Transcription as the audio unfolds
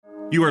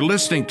You are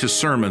listening to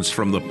sermons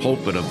from the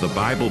pulpit of the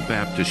Bible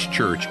Baptist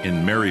Church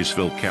in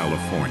Marysville,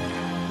 California.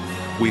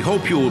 We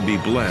hope you will be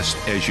blessed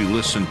as you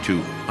listen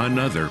to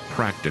another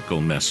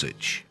practical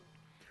message.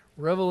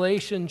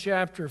 Revelation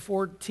chapter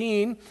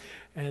 14,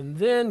 and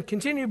then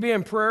continue to be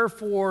in prayer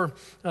for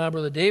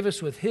Brother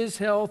Davis with his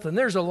health. And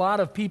there's a lot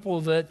of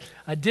people that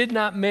I did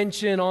not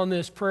mention on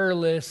this prayer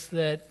list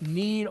that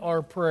need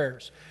our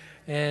prayers.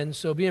 And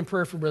so be in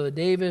prayer for Brother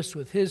Davis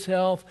with his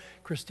health,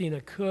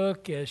 Christina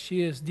Cook as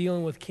she is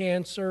dealing with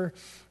cancer,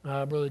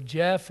 Brother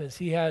Jeff as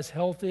he has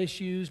health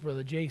issues,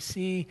 Brother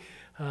JC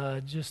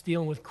just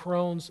dealing with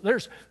Crohn's.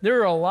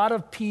 There are a lot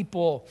of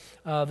people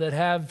that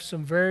have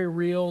some very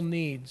real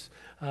needs.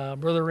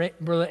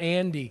 Brother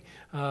Andy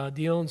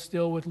dealing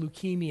still with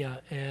leukemia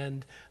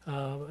and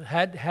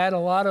had a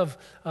lot of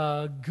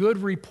good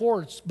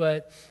reports,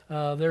 but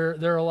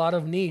there are a lot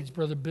of needs.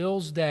 Brother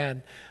Bill's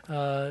dad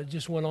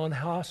just went on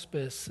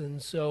hospice,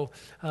 and so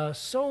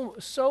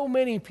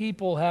many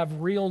people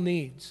have real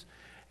needs,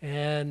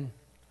 and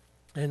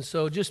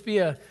so just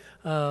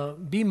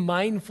be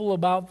mindful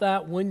about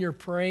that when you're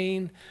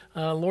praying.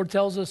 Lord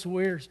tells us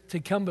we're to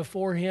come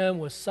before Him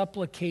with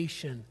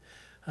supplication,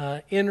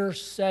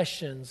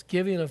 intercessions,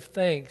 giving of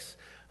thanks,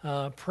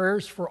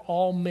 prayers for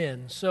all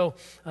men. So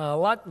a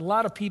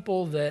lot of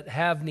people that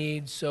have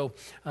needs, so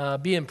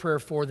be in prayer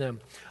for them.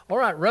 All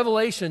right,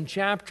 Revelation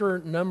chapter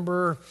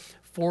number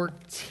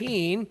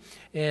 14,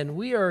 and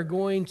we are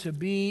going to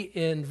be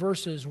in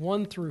verses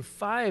 1 through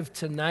 5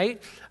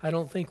 tonight. I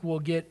don't think we'll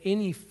get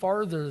any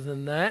farther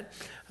than that,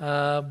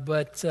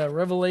 but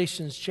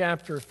Revelations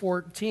chapter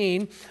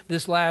 14,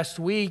 this last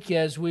week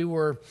as we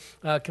were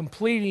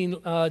completing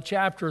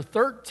chapter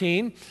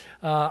 13,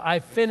 I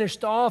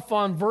finished off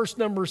on verse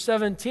number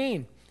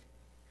 17,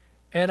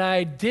 and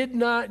I did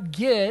not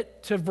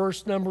get to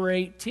verse number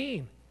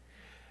 18.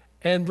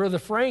 And Brother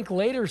Frank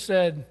later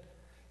said,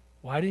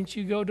 "Why didn't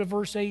you go to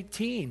verse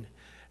 18?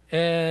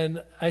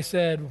 And I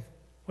said,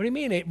 "What do you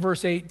mean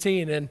verse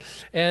 18?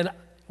 And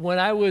when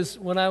I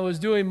was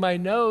doing my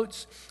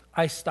notes,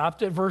 I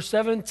stopped at verse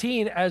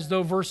 17 as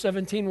though verse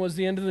 17 was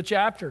the end of the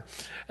chapter.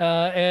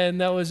 And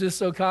that was just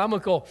so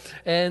comical.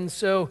 And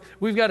so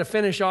we've got to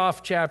finish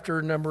off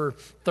chapter number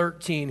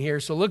 13 here.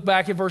 So look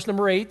back at verse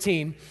number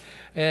 18.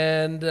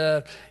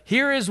 And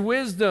here is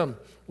wisdom.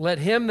 Let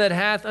him that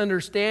hath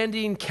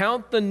understanding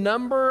count the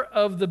number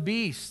of the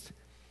beast.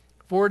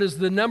 For it is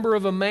the number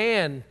of a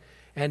man,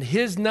 and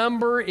his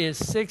number is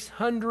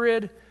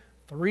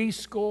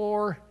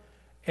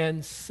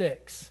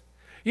 666.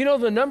 You know,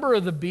 the number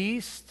of the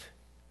beast,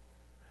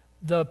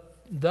 the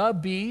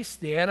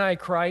beast, the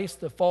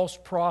Antichrist, the false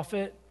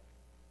prophet,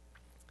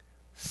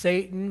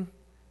 Satan,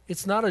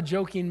 it's not a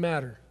joking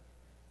matter.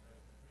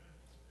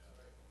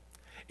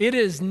 It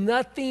is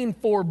nothing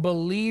for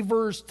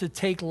believers to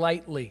take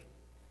lightly.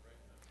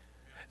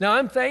 Now,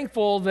 I'm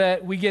thankful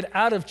that we get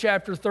out of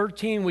chapter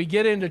 13, we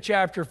get into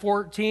chapter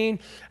 14,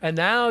 and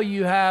now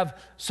you have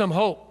some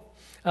hope.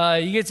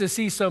 You get to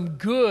see some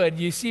good.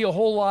 You see a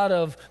whole lot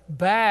of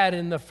bad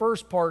in the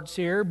first parts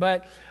here,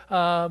 but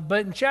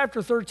in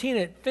chapter 13,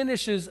 it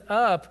finishes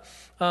up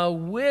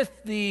with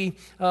the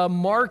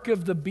mark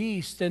of the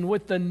beast and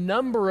with the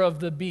number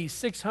of the beast,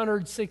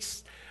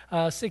 666.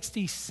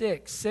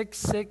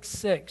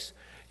 666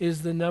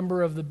 is the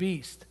number of the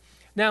beast.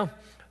 Now,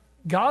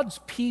 God's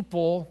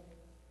people,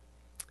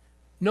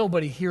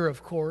 nobody here,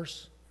 of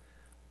course,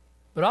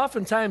 but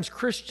oftentimes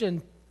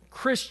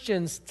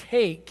Christians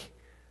take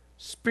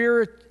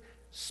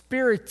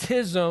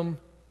spiritism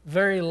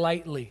very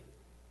lightly,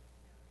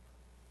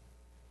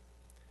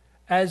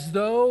 as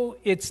though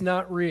it's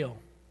not real.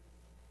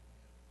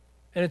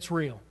 And it's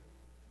real.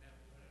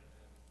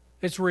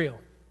 It's real.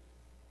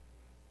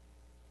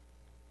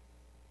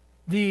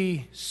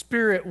 The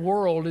spirit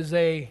world is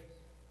a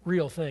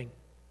real thing.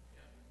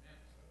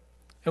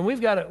 And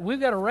we've got to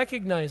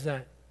recognize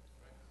that.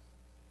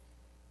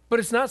 But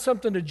it's not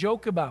something to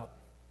joke about.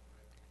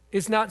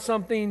 It's not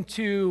something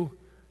to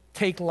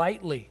take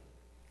lightly.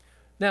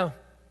 Now,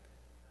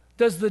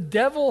 does the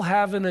devil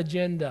have an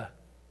agenda?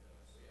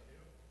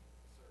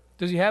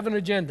 Does he have an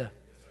agenda?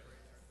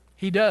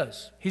 He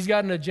does. He's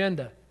got an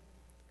agenda.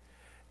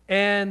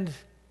 And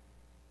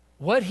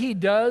what he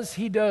does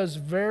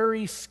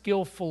very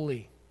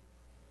skillfully.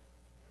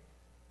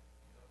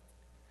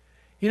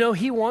 You know,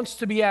 he wants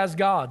to be as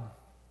God.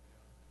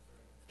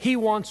 He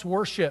wants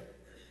worship.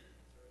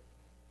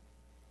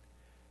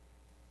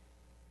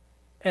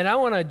 And I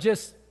want to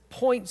just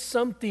point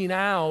something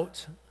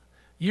out.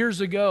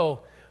 Years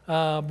ago,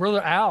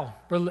 Brother Al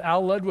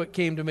Ludwig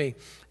came to me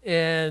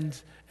and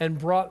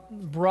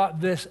brought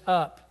this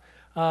up.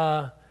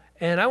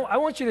 And I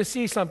want you to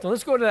see something.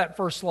 Let's go to that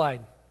first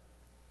slide.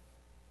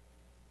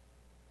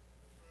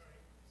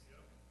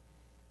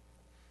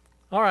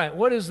 All right,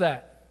 what is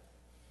that?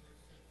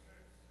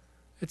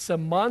 It's a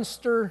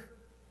Monster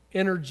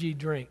energy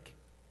drink.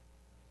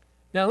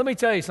 Now, let me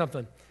tell you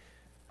something.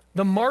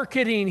 The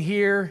marketing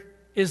here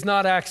is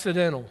not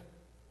accidental.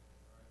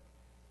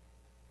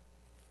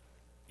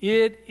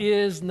 It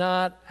is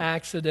not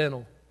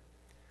accidental.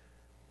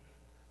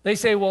 They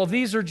say, well,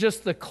 these are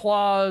just the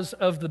claws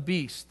of the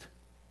beast.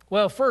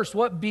 Well, first,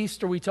 what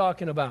beast are we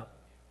talking about?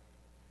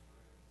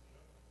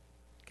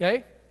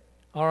 Okay?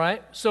 All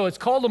right. So it's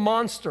called a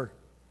monster.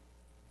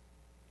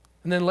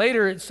 And then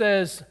later it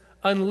says,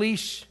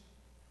 unleash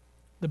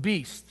the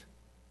beast.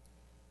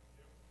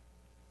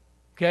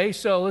 Okay,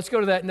 so let's go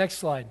to that next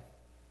slide.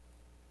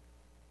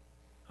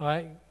 All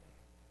right.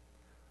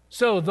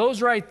 So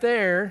those right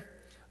there,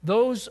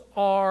 those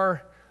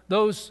are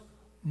those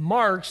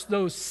marks,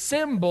 those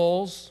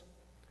symbols.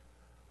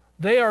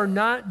 They are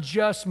not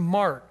just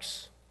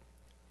marks.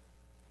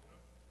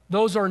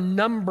 Those are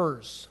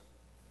numbers.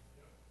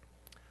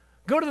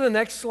 Go to the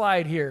next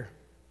slide here.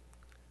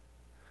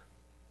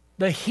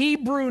 The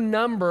Hebrew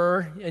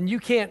number, and you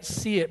can't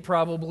see it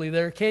probably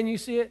there. Can you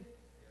see it?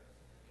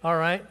 All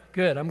right,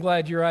 good. I'm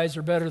glad your eyes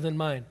are better than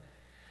mine.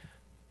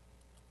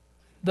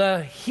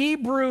 The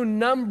Hebrew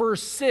number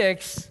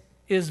 6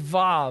 is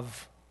Vav.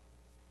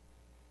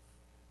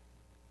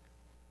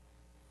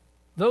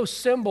 Those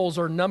symbols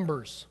are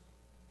numbers.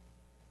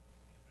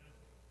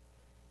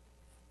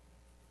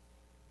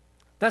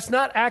 That's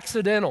not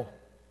accidental.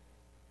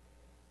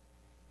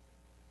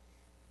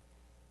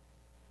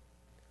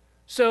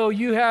 So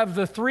you have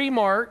the 3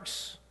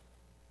 marks.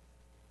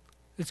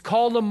 It's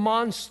called a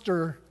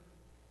Monster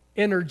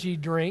energy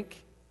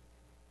drink.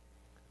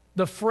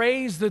 The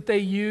phrase that they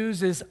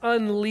use is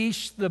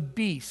unleash the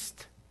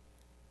beast.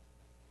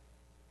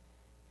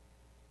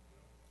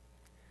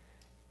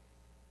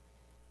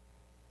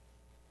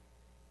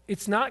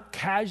 It's not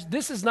casual.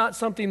 This is not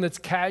something that's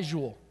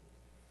casual.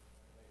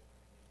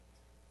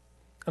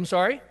 I'm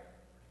sorry?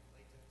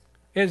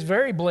 It's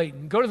very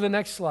blatant. Go to the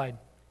next slide.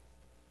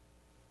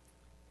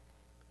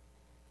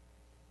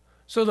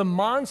 So the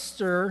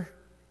Monster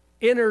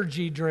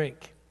energy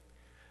drink.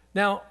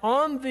 Now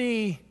on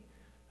the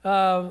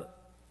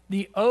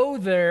O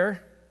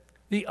there,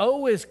 the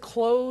O is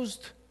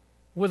closed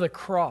with a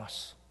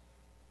cross.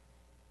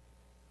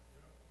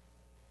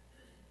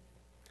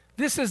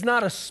 This is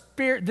not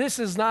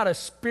a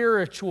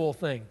spiritual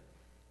thing.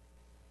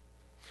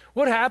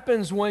 What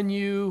happens when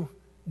you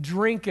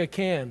drink a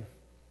can?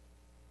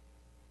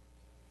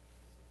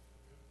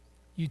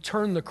 You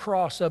turn the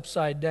cross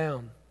upside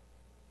down.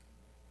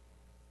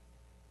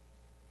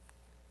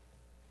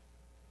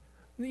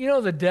 You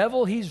know, the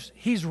devil,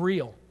 he's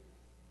real.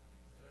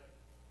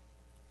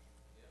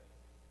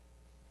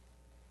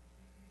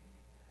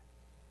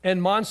 And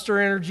Monster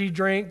Energy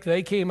drink,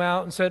 they came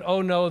out and said,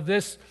 oh no,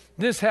 this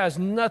has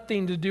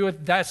nothing to do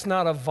with, that's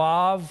not a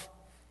Vav.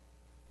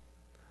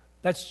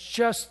 It's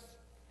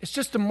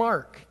just a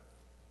mark.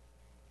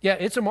 Yeah,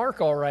 it's a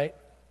mark, all right.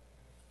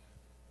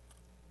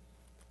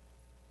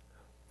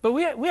 But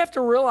we have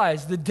to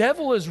realize the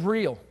devil is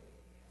real.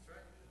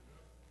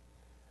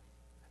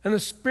 And the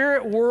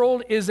spirit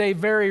world is a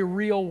very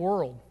real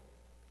world.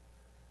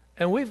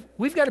 And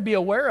we've got to be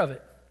aware of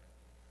it.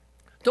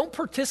 Don't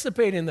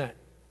participate in that.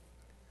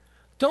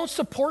 Don't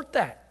support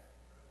that.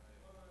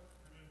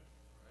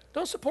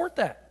 Don't support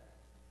that.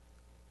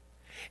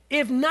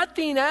 If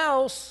nothing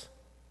else,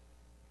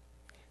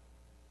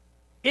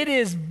 it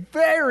is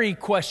very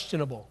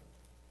questionable.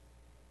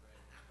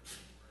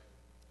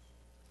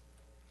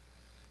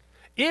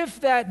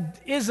 If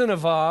that isn't a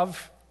Vav,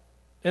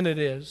 and it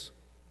is,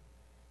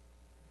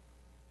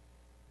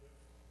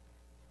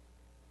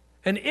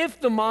 and if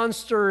the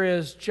monster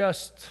is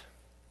just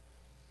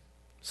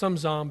some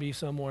zombie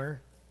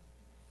somewhere,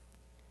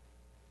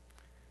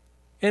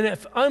 and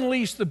if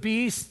Unleash the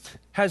Beast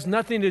has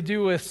nothing to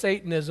do with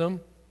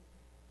Satanism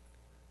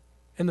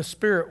and the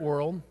spirit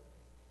world,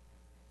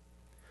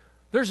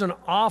 there's an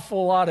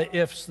awful lot of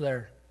ifs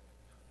there.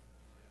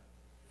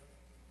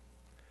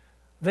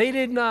 They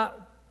did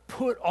not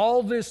put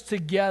all this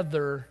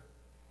together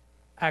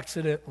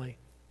accidentally.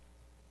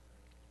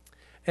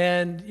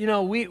 And, you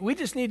know, we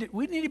need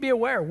to be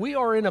aware. We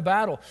are in a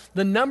battle.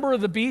 The number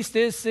of the beast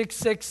is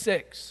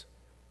 666.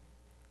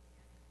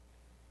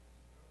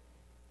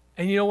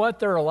 And you know what?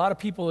 There are a lot of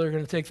people that are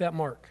going to take that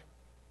mark.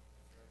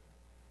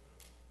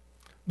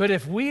 But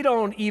if we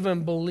don't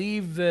even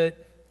believe that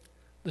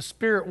the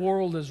spirit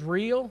world is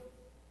real,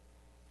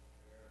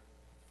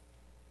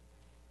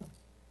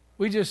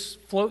 we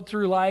just float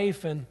through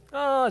life and,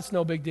 oh, it's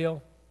no big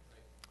deal.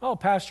 Oh,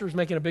 pastor's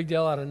making a big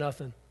deal out of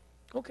nothing.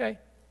 Okay.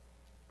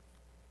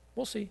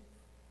 We'll see.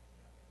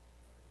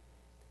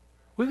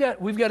 We've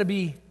got to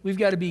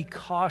be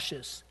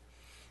cautious.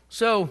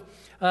 So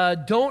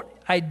don't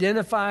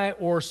identify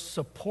or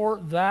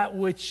support that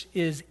which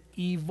is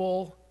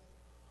evil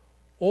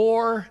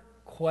or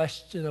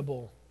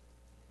questionable.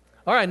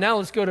 All right, now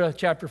let's go to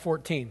chapter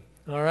 14.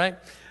 All right,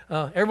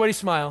 everybody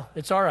smile.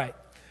 It's all right.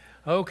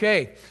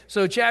 Okay,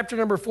 so chapter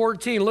number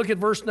 14. Look at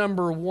verse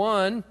number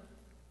 1.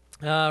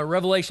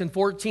 Revelation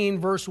 14,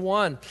 verse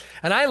 1.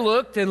 And I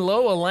looked, and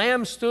lo, a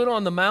lamb stood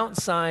on the Mount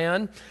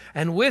Sion,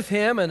 and with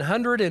him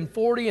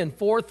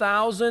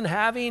 144,000,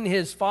 having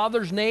his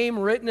Father's name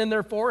written in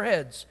their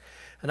foreheads.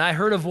 And I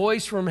heard a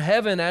voice from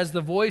heaven as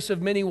the voice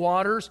of many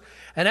waters,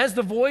 and as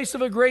the voice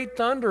of a great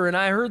thunder. And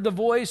I heard the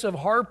voice of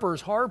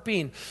harpers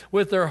harping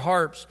with their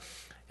harps.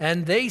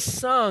 And they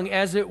sung,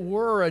 as it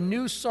were, a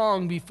new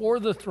song before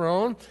the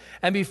throne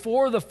and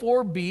before the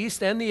four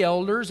beasts and the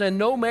elders. And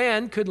no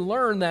man could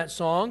learn that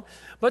song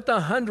but the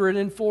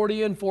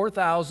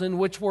 144,000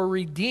 which were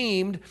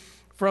redeemed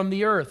from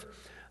the earth.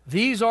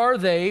 These are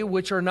they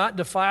which are not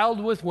defiled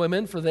with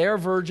women, for they are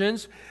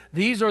virgins.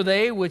 These are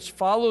they which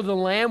follow the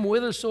Lamb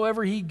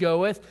whithersoever he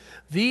goeth.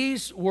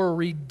 These were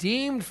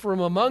redeemed from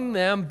among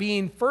them,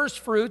 being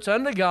firstfruits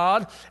unto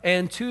God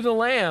and to the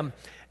Lamb.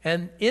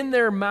 And in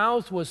their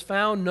mouth was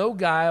found no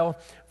guile,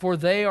 for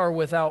they are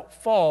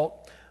without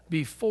fault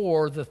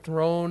before the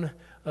throne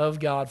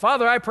of God.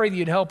 Father, I pray that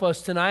you'd help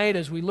us tonight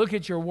as we look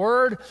at your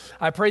word.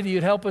 I pray that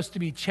you'd help us to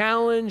be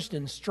challenged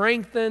and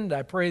strengthened.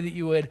 I pray that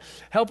you would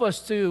help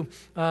us to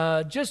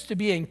just to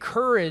be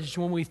encouraged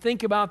when we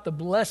think about the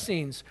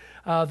blessings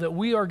that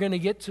we are going to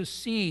get to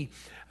see.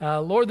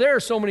 Lord, there are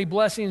so many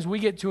blessings we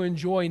get to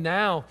enjoy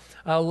now,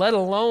 let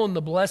alone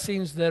the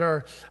blessings that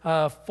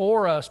are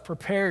for us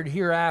prepared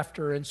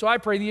hereafter. And so I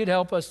pray that you'd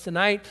help us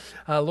tonight.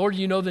 Lord,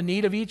 you know the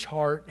need of each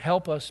heart.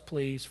 Help us,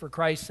 please, for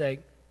Christ's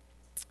sake.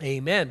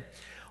 Amen.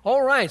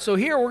 All right, so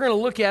here we're going to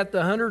look at the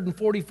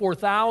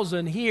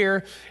 144,000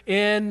 here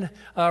in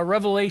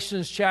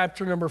Revelations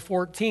chapter number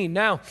 14.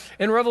 Now,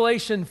 in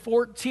Revelation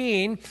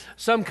 14,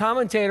 some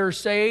commentators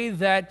say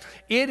that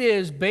it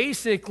is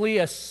basically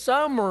a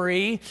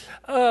summary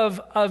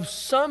of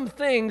some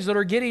things that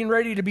are getting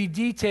ready to be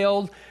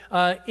detailed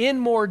in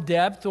more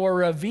depth or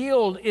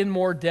revealed in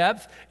more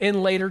depth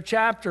in later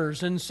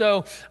chapters. And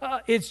so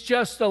it's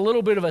just a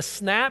little bit of a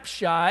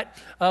snapshot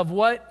of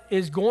what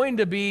is going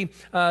to be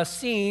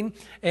seen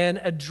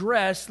and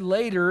addressed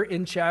later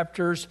in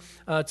chapters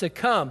to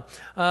come.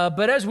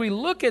 But as we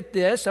look at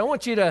this, I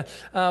want you to,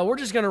 we're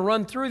just going to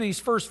run through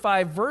these first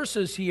 5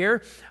 verses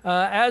here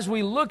as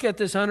we look at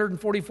this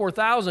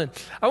 144,000.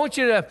 I want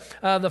you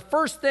to, the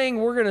first thing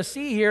we're going to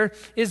see here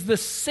is the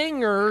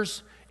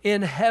singers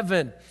in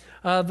heaven.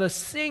 The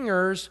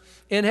singers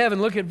in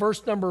heaven. Look at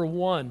verse number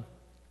 1.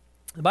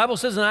 The Bible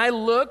says, and I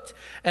looked,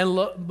 and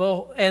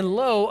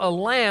lo, a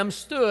lamb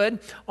stood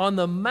on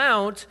the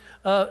mount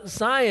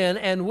Zion,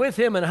 and with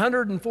him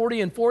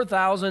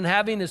 144,000,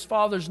 having his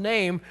father's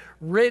name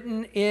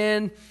written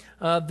in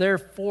their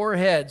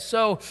foreheads.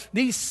 So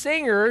these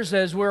singers,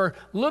 as we're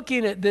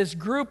looking at this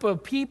group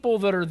of people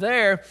that are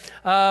there,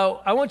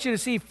 I want you to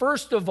see,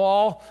 first of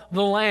all,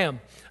 the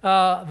Lamb.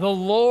 The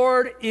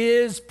Lord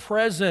is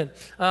present.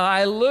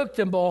 I looked,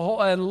 and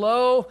behold, and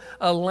lo,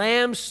 a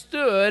lamb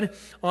stood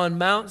on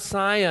Mount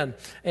Zion.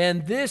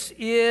 And this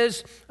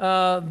is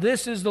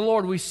the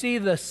Lord. We see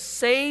the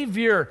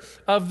Savior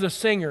of the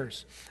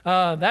singers.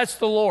 That's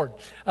the Lord.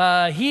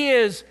 He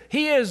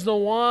is the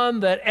one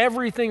that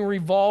everything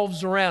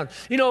revolves around.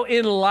 You know,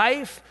 in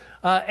life,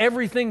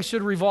 everything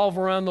should revolve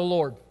around the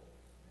Lord.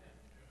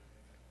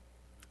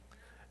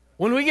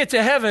 When we get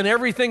to heaven,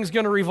 everything's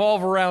going to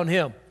revolve around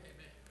Him.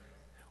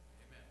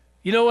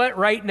 You know what?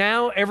 Right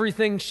now,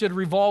 everything should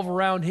revolve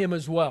around Him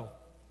as well.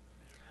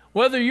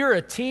 Whether you're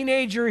a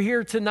teenager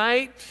here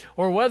tonight,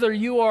 or whether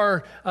you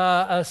are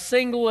a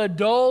single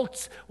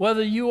adult,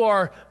 whether you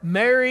are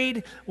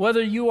married,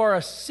 whether you are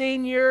a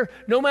senior,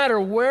 no matter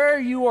where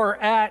you are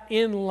at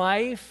in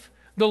life,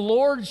 the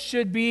Lord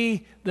should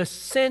be the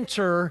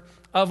center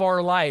of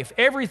our life.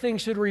 Everything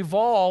should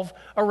revolve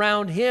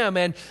around Him.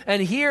 And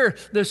here,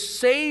 the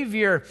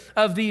Savior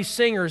of these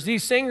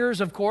singers,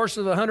 of course,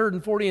 are the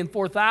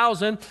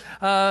 144,000,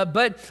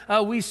 but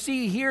we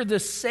see here the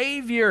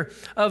Savior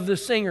of the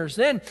singers.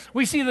 Then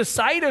we see the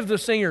site of the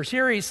singers.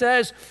 Here he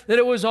says that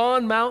it was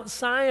on Mount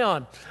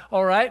Zion.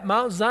 All right,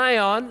 Mount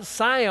Zion,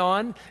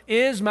 Sion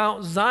is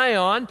Mount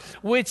Zion,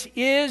 which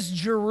is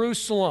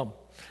Jerusalem.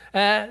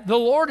 The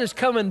Lord is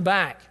coming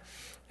back.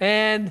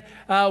 And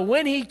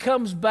when He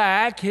comes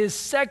back, His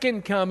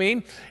second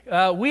coming,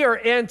 we are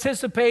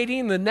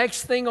anticipating the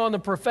next thing on the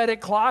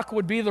prophetic clock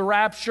would be the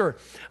rapture.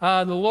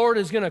 The Lord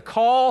is going to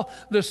call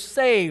the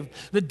saved.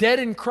 The dead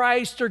in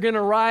Christ are going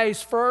to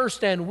rise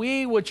first, and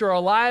we which are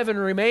alive and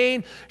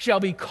remain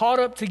shall be caught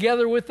up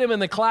together with them in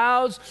the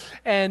clouds,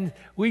 and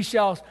we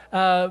shall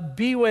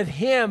be with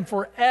Him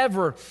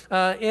forever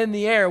in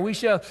the air. We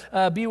shall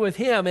be with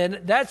Him, and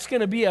that's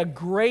going to be a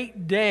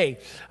great day.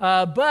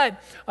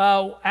 But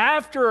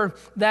after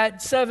that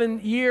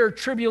 7-year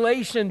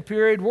tribulation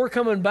period, we're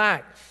coming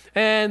back.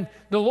 And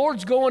the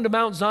Lord's going to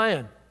Mount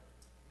Zion.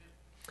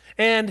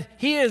 And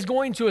He is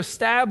going to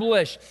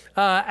establish,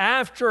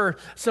 after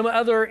some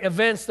other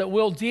events that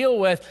we'll deal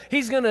with,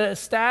 He's going to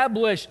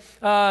establish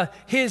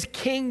His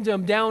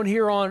kingdom down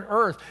here on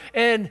earth.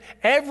 And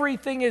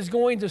everything is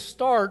going to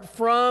start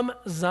from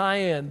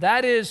Zion.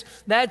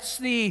 That's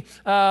the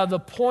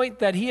point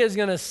that He is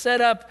going to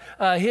set up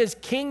His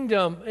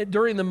kingdom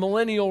during the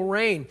millennial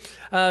reign.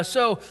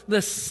 So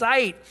the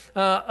site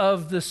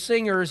of the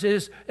singers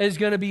is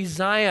going to be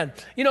Zion.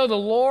 You know, the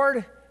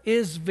Lord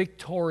is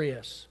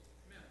victorious.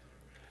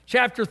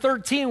 Chapter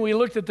 13, we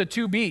looked at the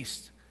 2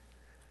 beasts.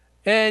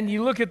 And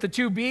you look at the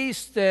two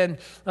beasts, and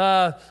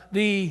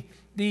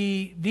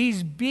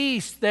these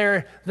beasts,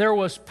 there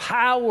was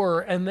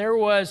power, and there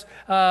was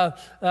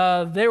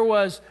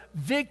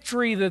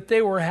victory that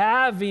they were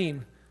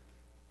having,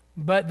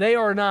 but they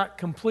are not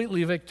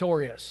completely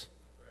victorious.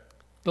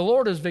 The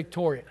Lord is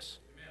victorious.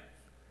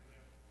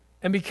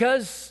 And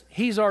because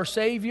He's our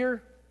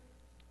Savior,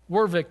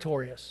 we're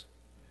victorious.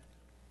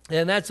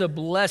 And that's a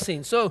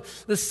blessing. So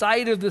the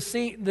sight of the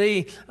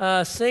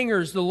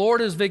singers, the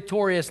Lord is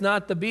victorious,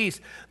 not the beast.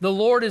 The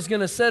Lord is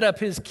going to set up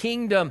His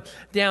kingdom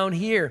down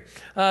here.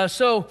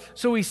 So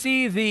we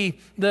see the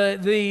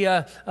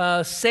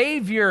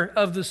Savior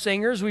of the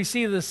singers. We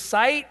see the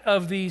sight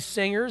of these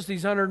singers,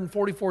 these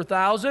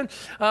 144,000.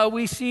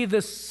 We see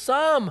the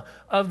sum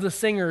of the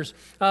singers,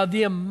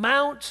 the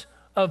amount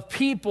of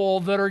people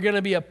that are going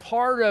to be a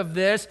part of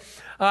this.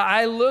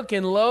 I look,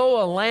 and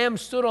lo, a lamb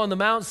stood on the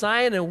Mount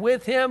Zion, and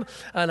with him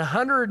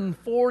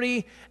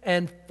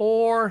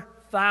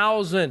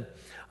 144,000.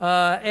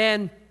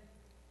 And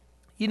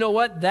you know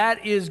what?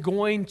 That is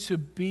going to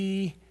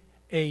be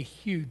a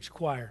huge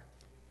choir.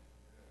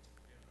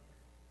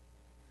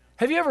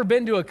 Have you ever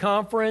been to a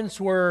conference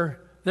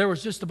where there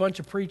was just a bunch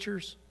of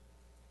preachers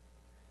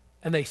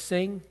and they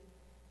sing?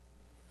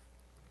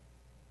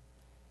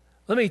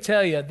 Let me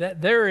tell you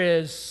that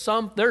there's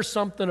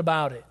something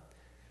about it.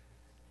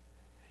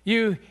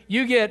 You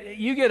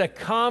get a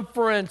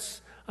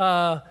conference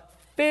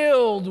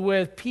filled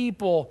with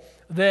people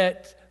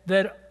that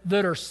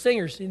are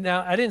singers.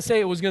 Now, I didn't say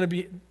it was going to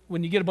be,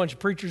 when you get a bunch of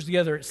preachers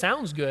together, it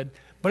sounds good,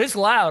 but it's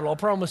loud, I'll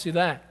promise you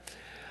that.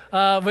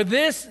 But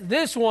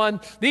this one,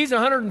 these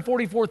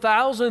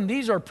 144,000,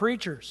 these are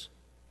preachers.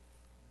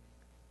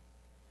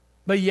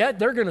 But yet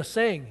they're going to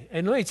sing.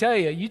 And let me tell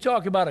you, you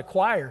talk about a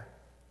choir.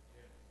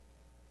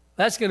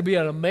 That's going to be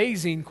an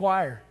amazing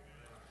choir.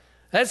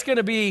 That's going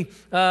to be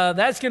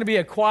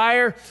a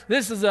choir.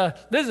 This is a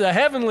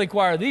heavenly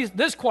choir.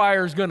 This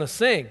choir is going to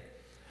sing.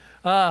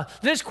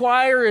 This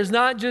choir is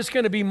not just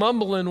going to be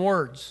mumbling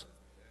words.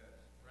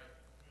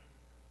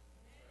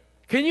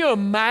 Can you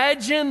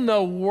imagine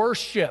the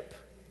worship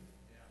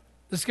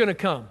that's going to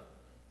come?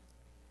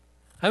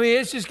 I mean,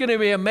 it's just going to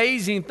be an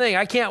amazing thing.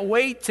 I can't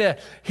wait to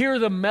hear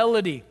the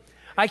melody.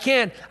 I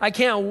can't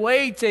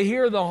wait to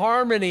hear the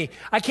harmony.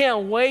 I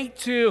can't wait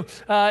to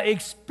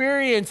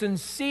experience and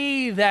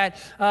see that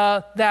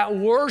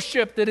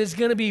worship that is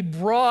going to be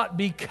brought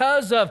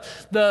because of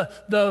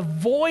the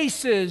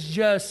voices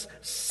just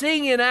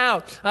singing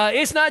out.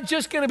 It's not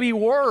just going to be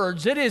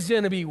words. It is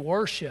going to be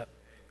worship.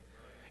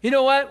 You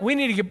know what? We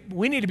need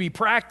to be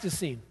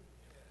practicing.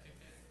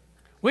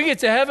 We get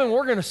to heaven,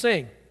 we're going to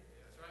sing.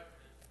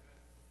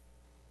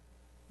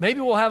 Maybe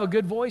we'll have a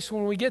good voice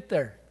when we get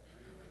there.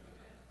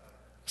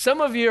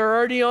 Some of you are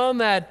already on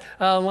that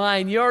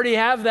line. You already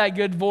have that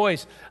good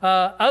voice.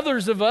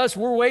 Others of us,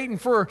 we're waiting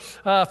for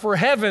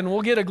heaven.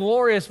 We'll get a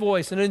glorious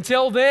voice. And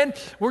until then,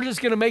 we're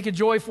just going to make a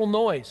joyful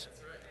noise.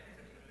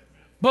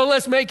 But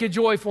let's make a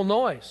joyful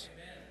noise.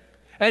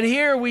 And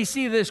here we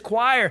see this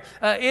choir.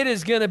 It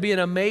is going to be an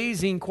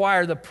amazing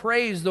choir, the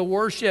praise, the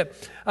worship.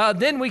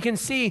 Then we can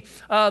see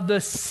the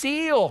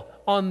seal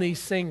on these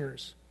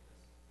singers.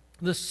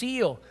 The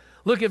seal.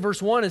 Look at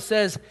verse 1. It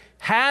says,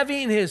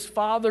 having his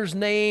Father's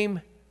name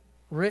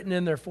written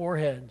in their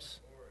foreheads.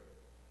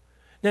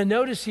 Now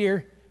notice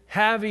here,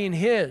 having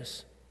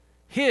his,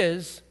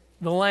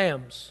 the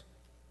lambs.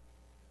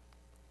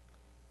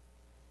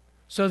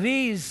 So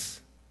these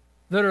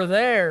that are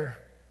there,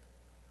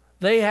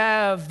 they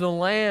have the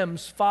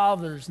lamb's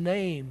father's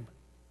name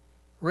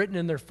written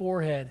in their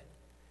forehead.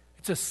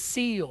 It's a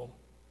seal.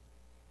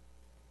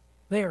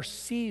 They are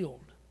sealed.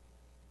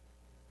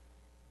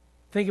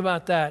 Think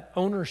about that,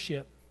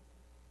 ownership.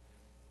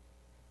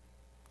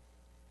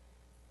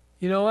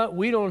 You know what?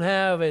 We don't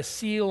have a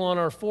seal on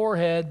our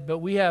forehead, but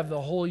we have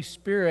the Holy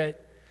Spirit.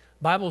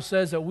 The Bible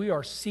says that we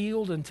are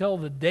sealed until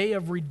the day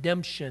of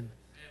redemption.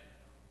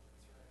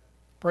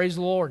 Praise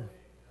the Lord.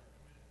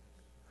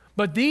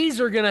 But these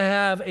are going to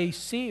have a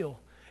seal.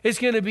 It's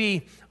going to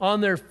be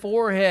on their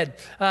forehead,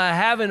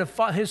 having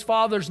his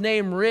Father's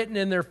name written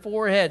in their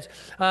foreheads.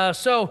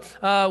 So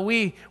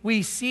we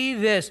see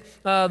this,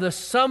 the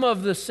sum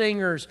of the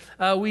singers.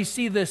 We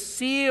see the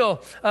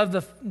seal of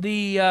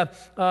the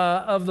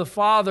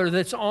Father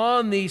that's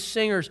on these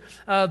singers.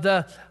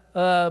 The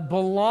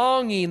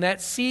belonging,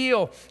 that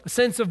seal, a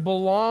sense of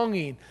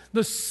belonging,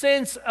 the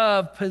sense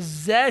of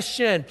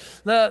possession,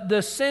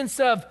 the sense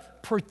of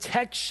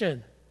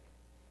protection.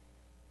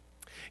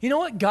 You know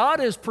what?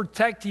 God is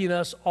protecting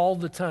us all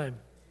the time.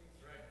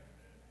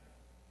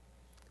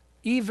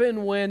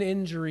 Even when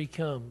injury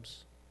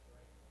comes.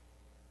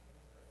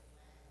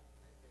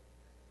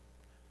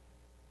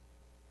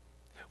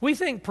 We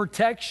think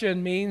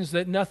protection means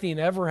that nothing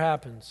ever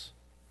happens.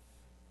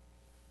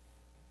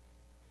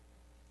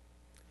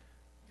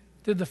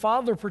 Did the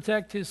Father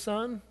protect His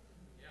Son?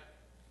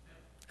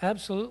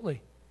 Absolutely.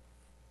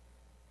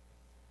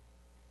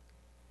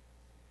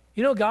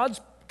 You know, God's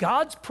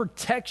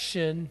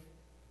protection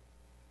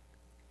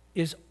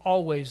is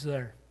always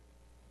there.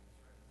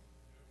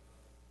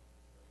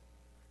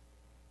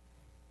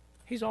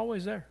 He's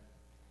always there.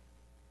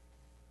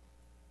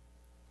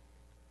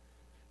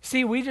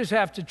 See, we just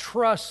have to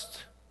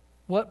trust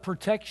what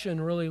protection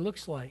really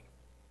looks like.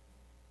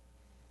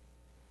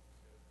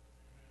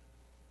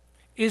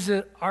 Is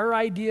it our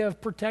idea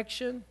of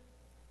protection,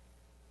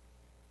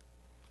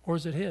 or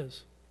is it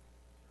His?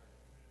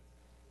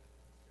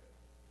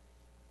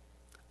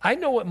 I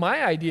know what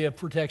my idea of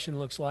protection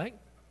looks like.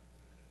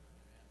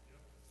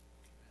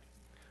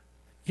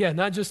 Yeah,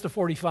 not just the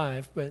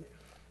 45, but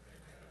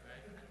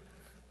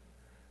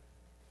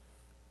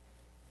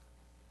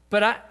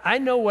I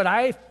know what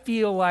I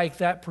feel like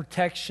that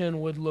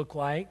protection would look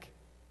like.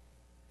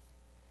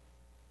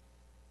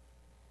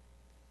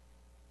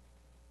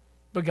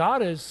 But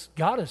God is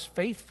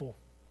faithful.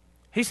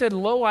 He said,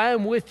 "Lo, I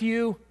am with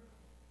you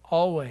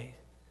always,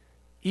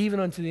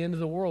 even unto the end of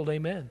the world."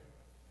 Amen.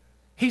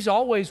 He's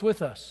always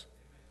with us.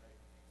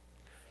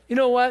 You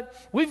know what?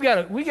 We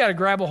got to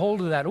grab a hold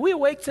of that. Are we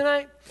awake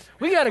tonight?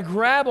 We got to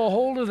grab a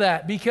hold of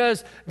that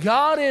because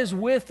God is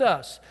with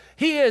us.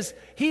 He is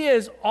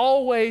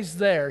always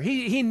there.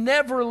 He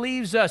never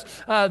leaves us.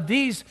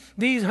 These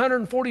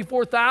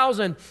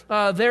 144,000,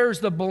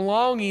 there's the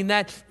belonging.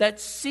 That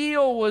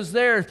seal was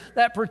there.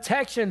 That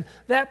protection,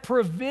 that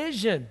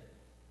provision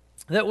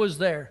that was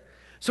there.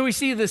 So we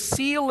see the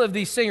seal of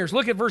these singers.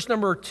 Look at verse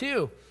number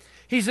 2.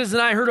 He says,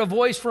 "And I heard a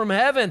voice from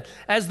heaven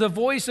as the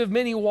voice of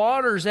many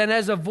waters and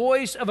as a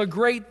voice of a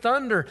great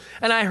thunder.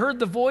 And I heard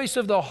the voice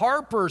of the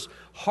harpers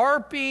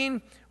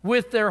harping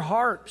with their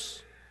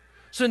harps."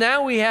 So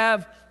now we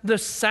have the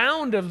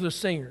sound of the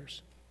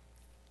singers.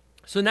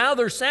 So now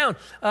there's sound.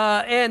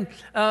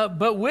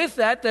 But with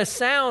that, the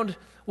sound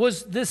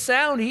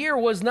here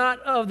was not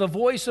of the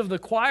voice of the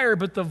choir,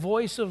 but the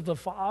voice of the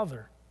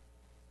Father.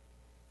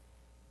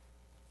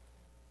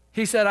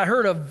 He said, "I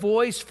heard a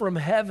voice from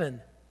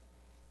heaven."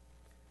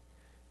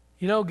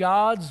 You know,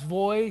 God's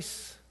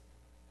voice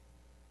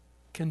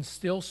can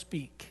still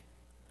speak.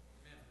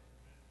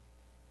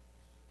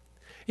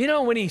 You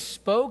know, when He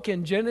spoke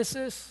in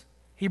Genesis,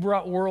 He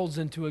brought worlds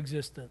into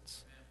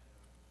existence.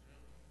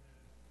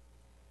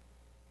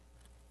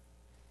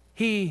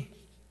 He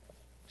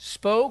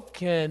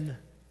spoke and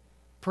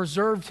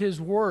preserved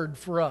His word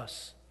for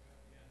us.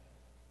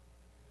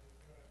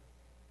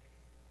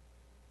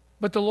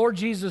 But the Lord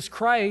Jesus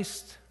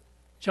Christ,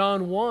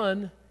 John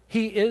 1,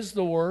 He is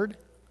the Word.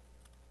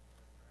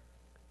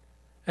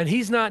 And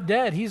He's not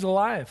dead, He's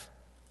alive.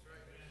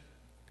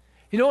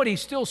 You know what? He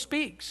still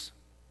speaks.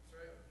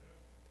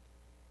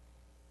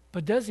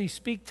 But does He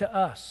speak to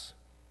us?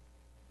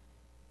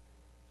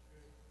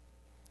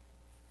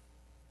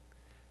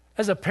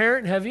 As a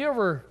parent, have you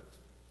ever,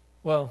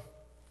 well,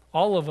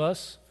 all of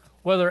us,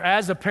 whether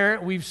as a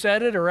parent we've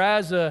said it or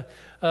as a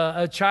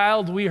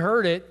child we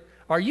heard it,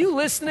 are you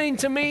listening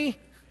to me?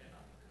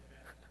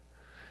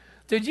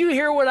 Did you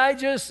hear what I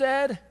just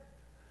said?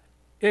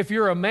 If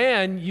you're a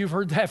man, you've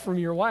heard that from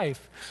your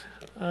wife.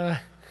 Yeah,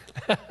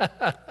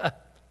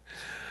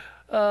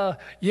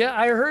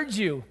 I heard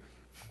you.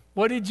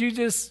 What did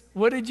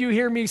you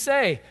hear me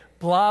say?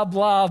 Blah,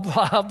 blah,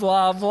 blah,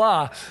 blah,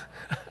 blah.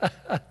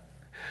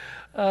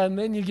 And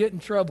then you get in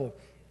trouble.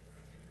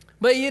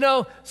 But you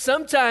know,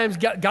 sometimes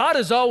God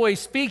is always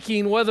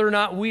speaking whether or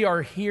not we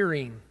are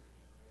hearing,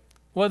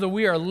 whether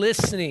we are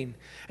listening.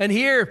 And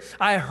here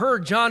I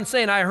heard John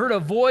saying, "I heard a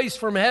voice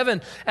from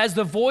heaven as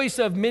the voice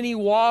of many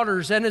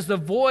waters and as the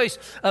voice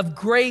of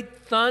great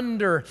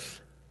thunder."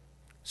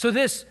 So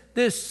this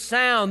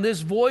sound,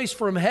 this voice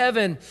from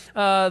heaven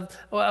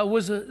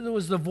was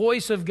the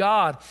voice of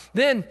God.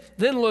 Then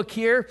look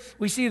here,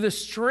 we see the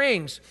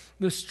strings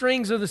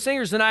of the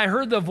singers. "And I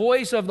heard the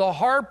voice of the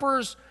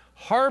harpers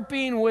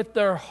harping with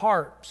their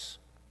harps."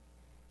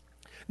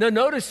 Now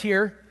notice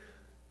here,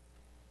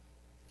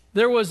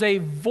 there was a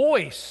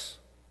voice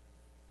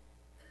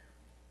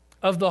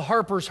of the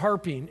harpers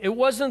harping. It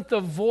wasn't the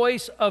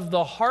voice of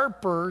the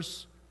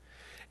harpers.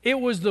 It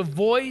was the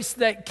voice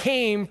that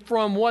came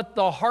from what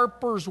the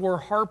harpers were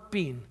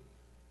harping.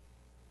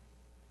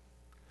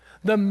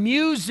 The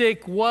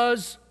music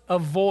was a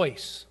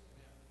voice.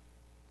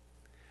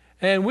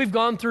 And we've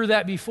gone through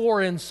that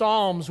before in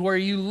Psalms, where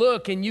you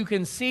look and you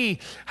can see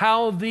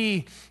how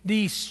the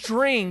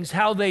strings,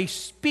 how they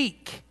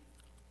speak.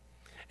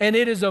 And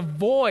it is a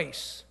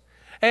voice.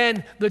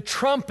 And the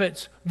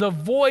trumpets, the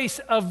voice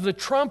of the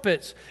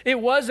trumpets. It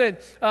wasn't,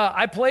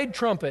 I played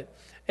trumpet.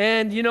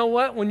 And you know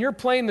what? When you're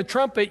playing the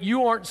trumpet,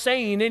 you aren't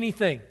saying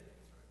anything.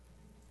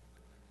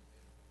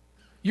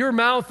 Your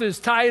mouth is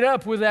tied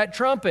up with that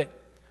trumpet.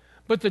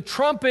 But the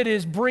trumpet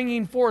is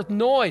bringing forth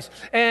noise.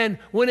 And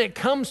when it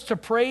comes to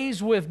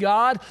praise with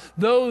God,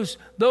 those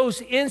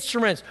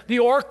instruments, the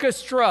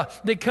orchestra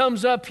that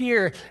comes up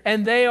here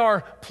and they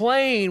are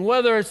playing,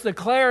 whether it's the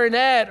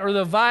clarinet or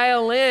the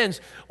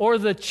violins or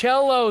the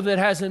cello that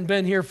hasn't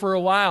been here for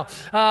a while,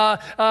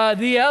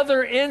 the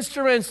other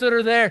instruments that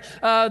are there,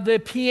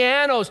 the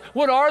pianos,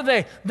 what are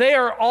they? They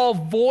are all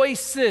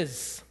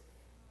voices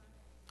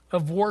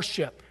of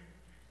worship.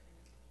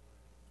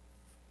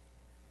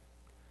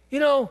 You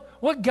know,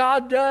 what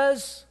God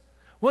does,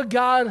 what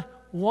God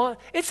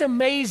wants, it's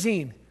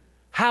amazing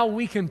how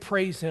we can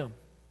praise Him.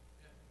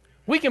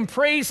 We can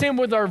praise Him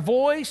with our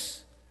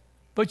voice,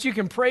 but you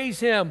can praise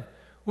Him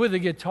with a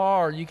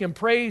guitar. You can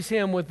praise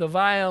Him with the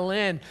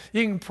violin.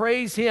 You can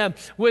praise Him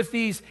with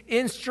these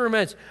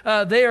instruments.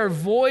 They are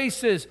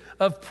voices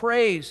of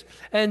praise.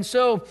 And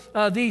so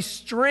these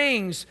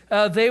strings,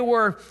 they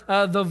were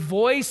the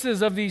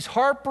voices of these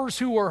harpers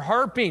who were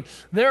harping.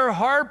 They're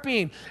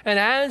harping. And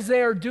as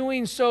they are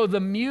doing so,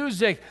 the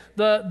music,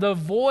 the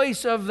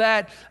voice of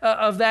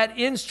that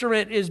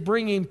instrument is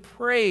bringing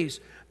praise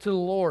to the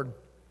Lord.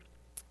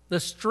 The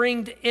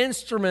stringed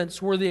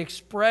instruments were the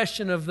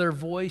expression of their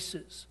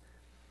voices.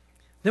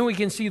 Then we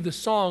can see the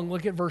song.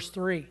 Look at verse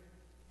 3.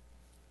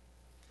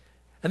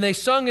 And they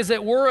sung as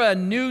it were a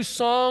new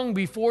song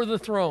before the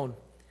throne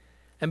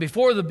and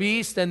before the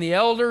beast and the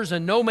elders,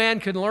 and no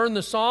man could learn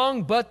the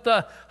song but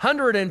the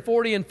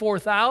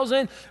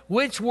 144,000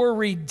 which were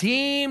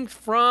redeemed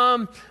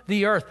from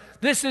the earth.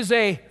 This is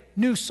a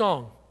new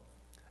song,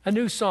 a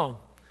new song.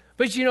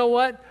 But you know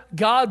what?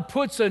 God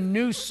puts a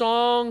new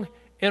song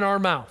in our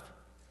mouth.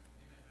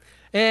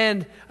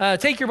 And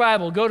take your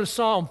Bible, go to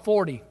Psalm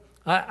 40.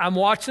 I'm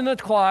watching the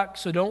clock,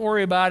 so don't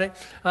worry about it.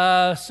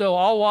 So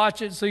I'll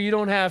watch it so you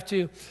don't have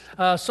to.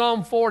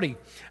 Psalm 40.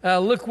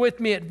 Look with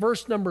me at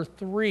verse number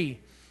 3.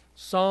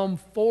 Psalm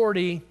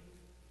 40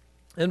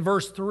 and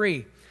verse 3.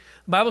 The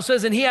Bible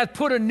says, and He hath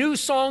put a new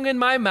song in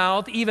my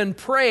mouth, even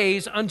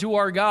praise unto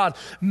our God.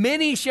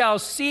 Many shall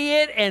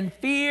see it and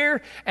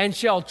fear and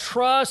shall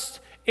trust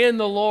in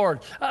the Lord.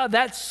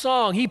 That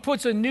song, He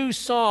puts a new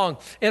song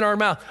in our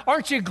mouth.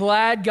 Aren't you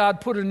glad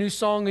God put a new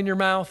song in your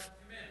mouth?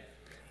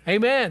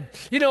 Amen.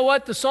 You know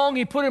what? The song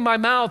He put in my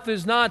mouth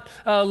is not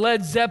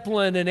Led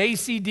Zeppelin and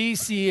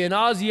AC/DC and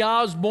Ozzy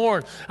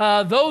Osbourne.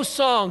 Those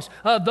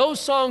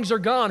songs are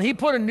gone. He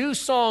put a new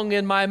song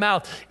in my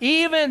mouth.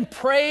 Even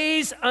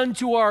praise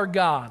unto our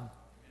God.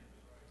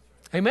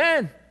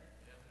 Amen.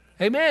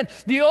 Amen.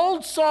 The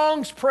old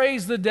songs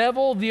praise the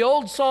devil. The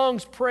old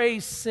songs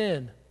praise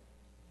sin.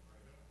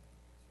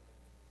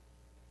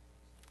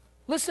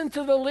 Listen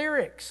to the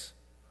lyrics.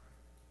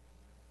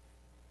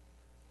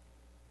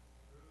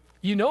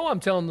 You know I'm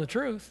telling the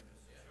truth.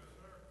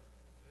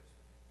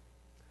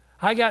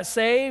 I got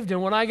saved,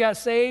 and when I got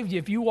saved,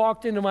 if you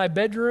walked into my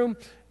bedroom,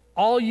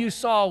 all you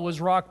saw was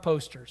rock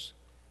posters.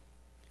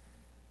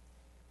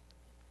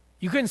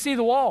 You couldn't see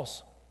the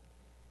walls.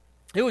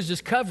 It was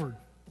just covered.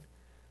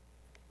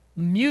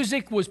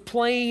 Music was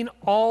playing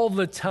all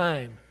the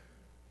time.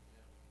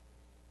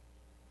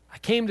 I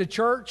came to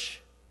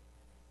church,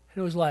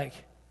 and it was like,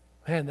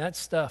 man, that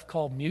stuff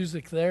called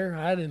music there,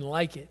 I didn't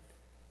like it.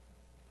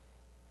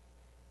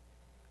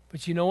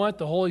 But you know what?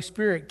 The Holy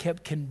Spirit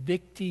kept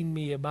convicting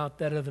me about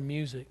that other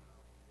music.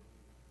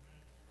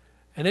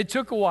 And it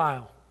took a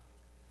while.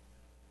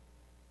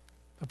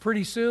 But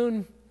pretty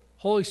soon,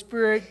 Holy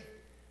Spirit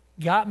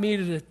got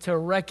me to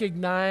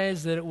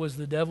recognize that it was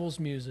the devil's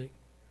music.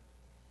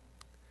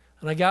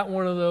 And I got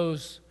one of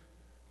those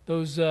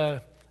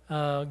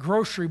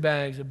grocery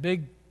bags, a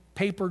big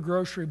paper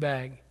grocery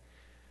bag.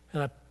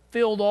 And I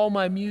filled all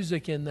my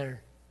music in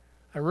there.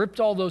 I ripped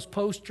all those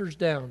posters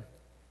down.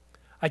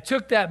 I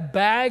took that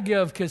bag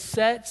of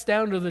cassettes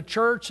down to the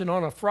church, and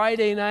on a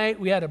Friday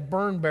night, we had a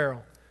burn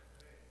barrel.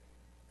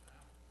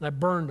 And I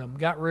burned them,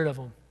 got rid of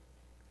them.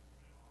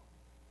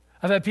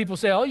 I've had people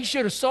say, oh, you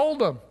should have sold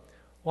them.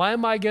 Why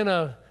am I going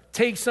to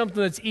take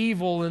something that's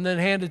evil and then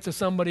hand it to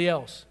somebody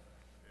else?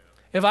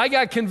 If I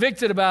got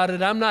convicted about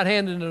it, I'm not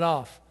handing it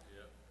off.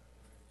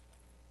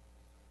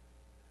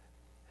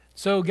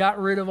 So got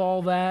rid of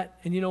all that,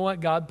 and you know what?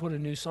 God put a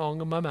new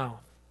song in my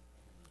mouth.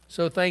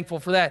 So thankful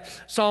for that.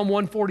 Psalm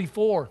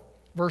 144,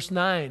 verse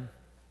 9.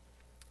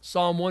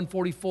 Psalm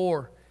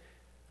 144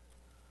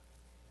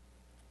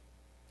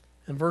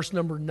 and verse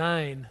number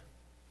 9.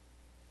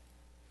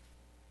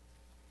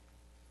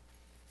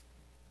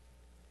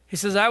 He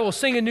says, I will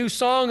sing a new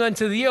song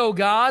unto thee, O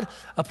God.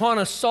 Upon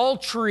a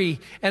psaltery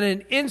and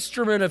an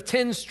instrument of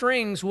 10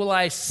 strings will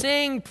I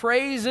sing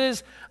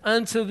praises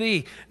unto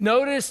thee.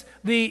 Notice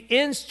the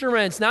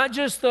instruments, not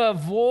just the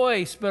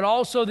voice, but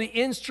also the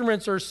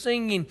instruments are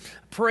singing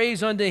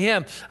praise unto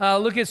Him.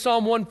 Look at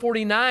Psalm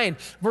 149,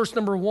 verse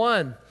number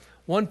 1.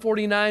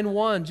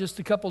 149:1, just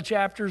a couple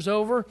chapters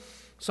over.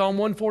 Psalm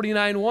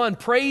 149:1,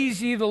 praise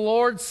ye the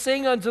Lord,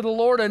 sing unto the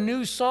Lord a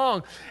new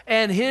song,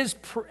 and his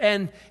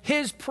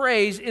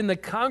praise in the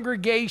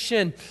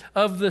congregation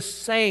of the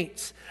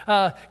saints.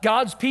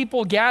 God's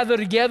people gather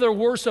together,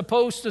 we're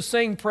supposed to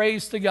sing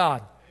praise to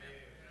God.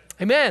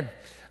 Amen.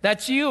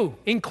 That's you,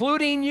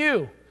 including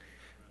you.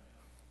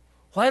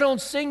 Well, I don't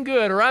sing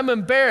good, or I'm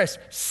embarrassed.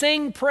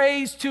 Sing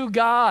praise to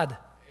God.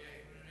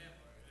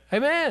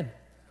 Amen.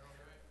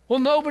 Well,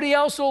 nobody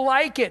else will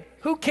like it.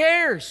 Who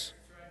cares?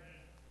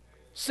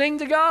 Sing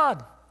to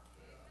God.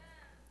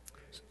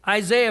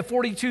 Isaiah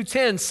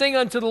 42:10, sing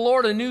unto the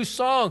Lord a new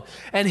song,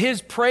 and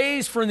his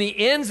praise from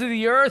the ends of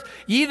the earth,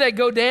 ye that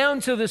go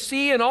down to the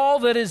sea and all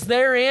that is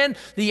therein,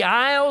 the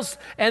isles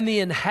and the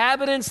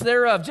inhabitants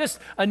thereof. Just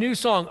a new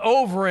song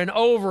over and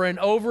over and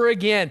over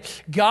again.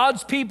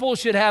 God's people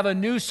should have a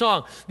new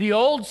song. The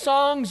old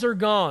songs are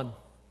gone.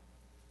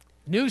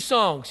 New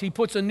songs. He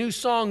puts a new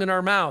song in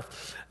our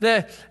mouth.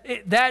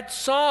 That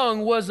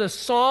song was a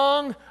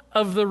song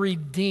of the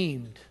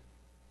redeemed.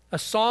 A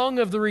song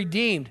of the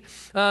redeemed.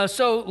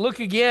 So look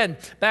again,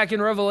 back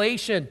in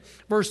Revelation,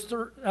 verse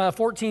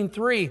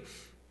 14:3.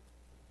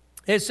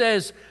 It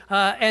says,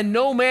 and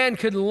no man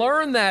could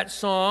learn that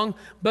song,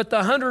 but the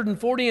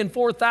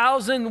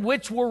 144,000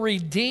 which were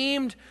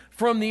redeemed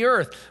from the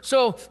earth.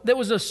 So there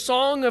was a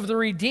song of the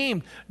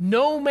redeemed.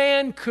 No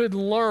man could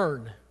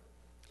learn.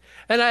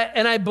 And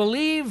I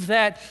believe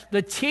that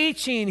the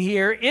teaching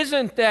here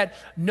isn't that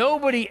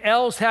nobody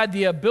else had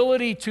the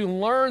ability to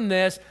learn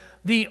this.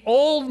 The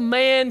old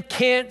man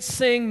can't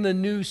sing the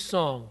new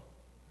song.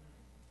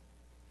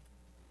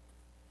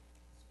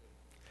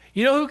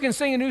 You know who can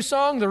sing a new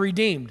song? The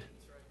redeemed.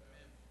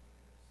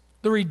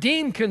 The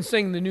redeemed can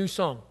sing the new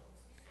song.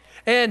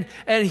 And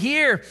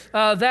here,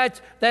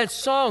 that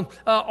song,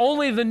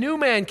 only the new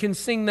man can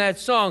sing that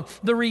song.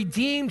 The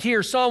redeemed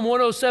here, Psalm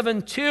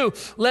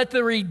 107:2, let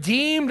the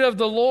redeemed of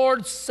the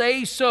Lord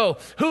say so,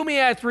 whom he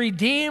hath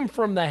redeemed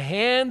from the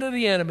hand of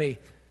the enemy.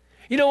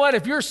 You know what?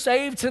 If you're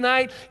saved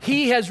tonight,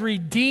 he has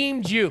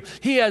redeemed you.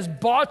 He has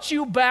bought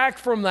you back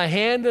from the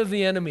hand of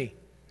the enemy.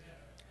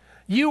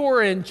 You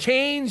were in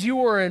chains. You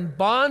were in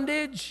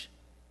bondage.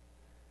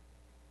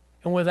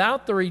 And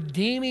without the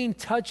redeeming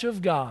touch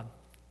of God,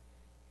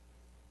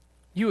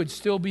 you would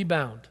still be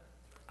bound.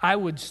 I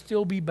would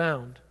still be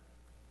bound.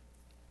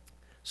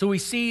 So we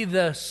see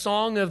the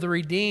song of the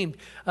redeemed.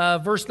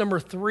 Verse number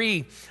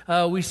 3,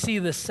 we see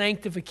the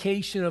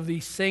sanctification of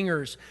these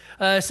singers.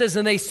 It says,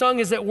 and they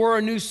sung as it were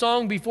a new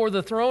song before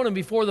the throne and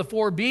before the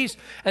four beasts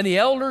and the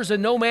elders,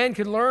 and no man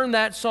could learn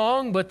that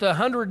song but the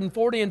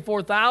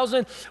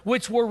 144,000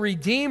 which were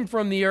redeemed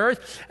from the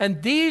earth.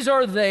 And these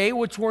are they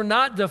which were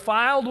not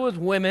defiled with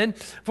women,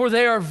 for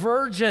they are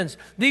virgins.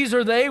 These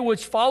are they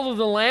which follow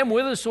the Lamb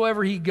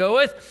whithersoever he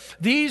goeth.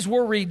 These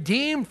were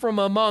redeemed from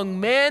among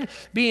men,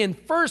 being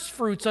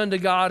firstfruits unto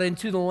God and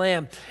to the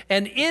Lamb.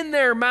 And in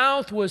their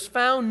mouth was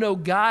found no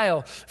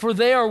guile, for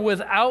they are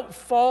without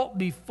fault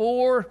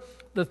before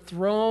the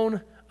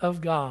throne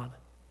of God.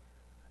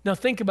 Now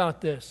think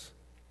about this.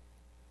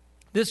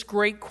 This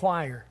great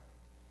choir,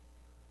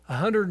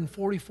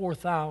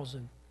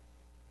 144,000.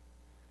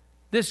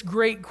 This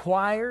great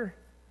choir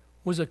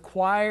was a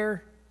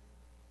choir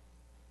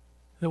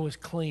that was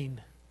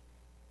clean.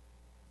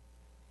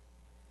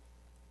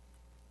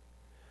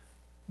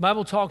 The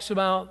Bible talks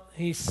about,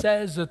 he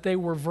says that they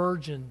were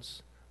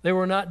virgins. They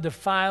were not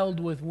defiled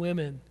with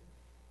women.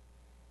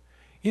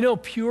 You know,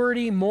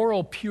 purity,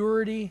 moral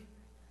purity,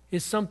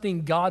 is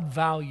something God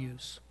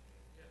values.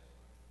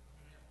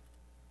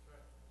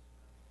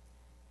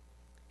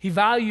 He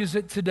values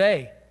it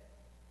today.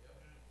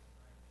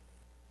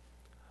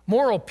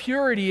 Moral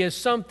purity is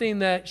something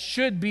that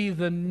should be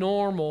the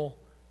normal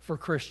for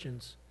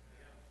Christians.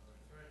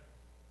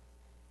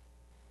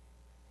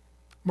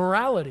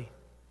 Morality.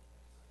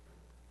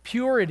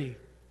 Purity.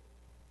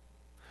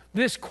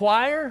 This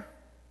choir,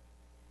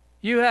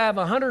 you have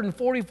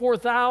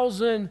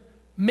 144,000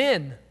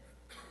 men,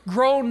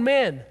 grown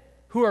men,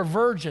 who are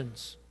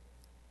virgins.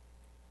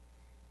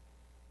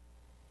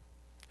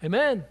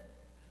 Amen.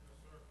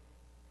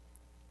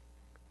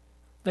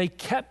 They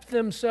kept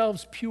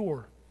themselves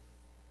pure.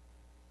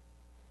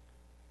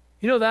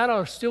 You know, that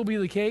ought to still be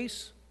the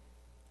case.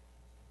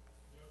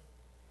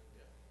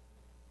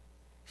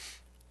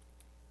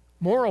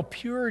 Moral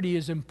purity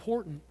is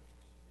important.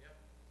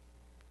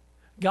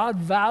 God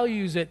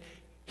values it.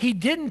 He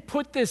didn't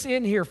put this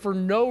in here for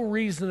no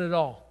reason at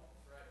all.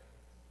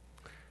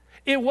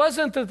 It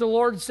wasn't that the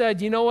Lord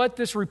said, you know what,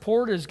 this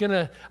report is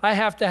I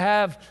have to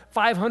have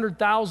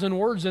 500,000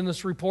 words in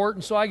this report,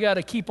 and so I got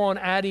to keep on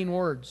adding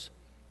words.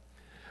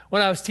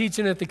 When I was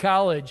teaching at the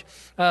college,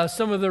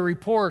 some of the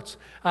reports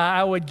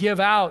I would give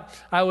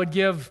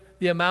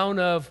the amount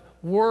of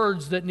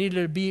words that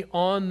needed to be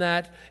in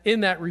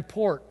that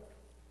report.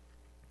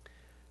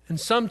 And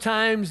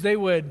sometimes they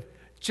would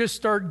just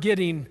start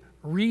getting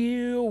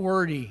real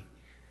wordy,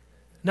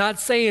 not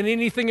saying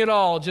anything at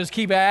all, just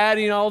keep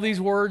adding all these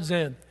words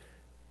in.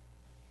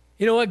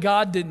 You know what?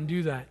 God didn't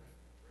do that.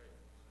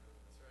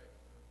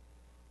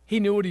 He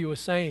knew what he was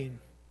saying.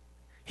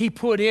 He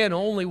put in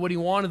only what he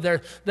wanted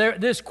there.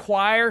 This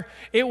choir,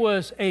 it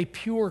was a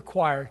pure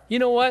choir. You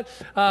know what?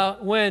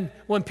 When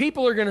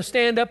people are going to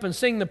stand up and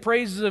sing the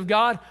praises of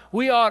God,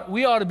 we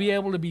ought to be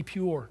able to be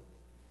pure.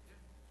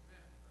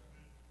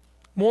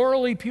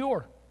 Morally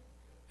pure.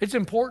 It's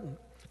important.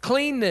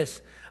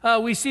 Cleanness.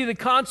 We see the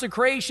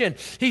consecration.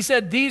 He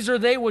said, these are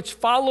they which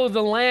follow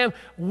the Lamb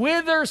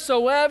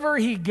whithersoever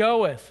he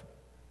goeth.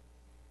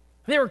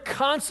 They were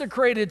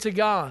consecrated to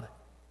God.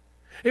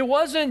 It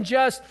wasn't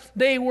just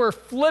they were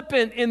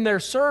flippant in their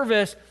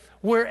service.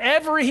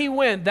 Wherever he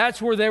went,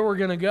 that's where they were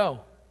going to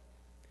go.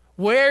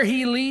 Where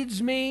he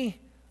leads me,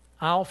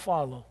 I'll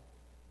follow.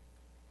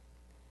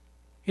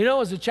 You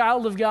know, as a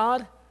child of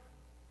God,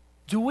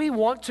 do we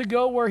want to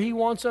go where he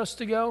wants us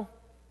to go?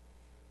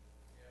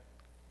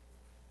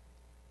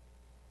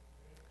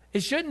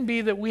 It shouldn't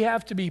be that we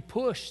have to be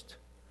pushed.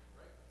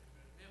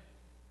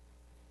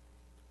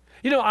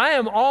 You know, I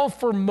am all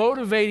for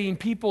motivating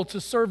people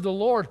to serve the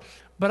Lord,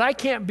 but I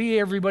can't be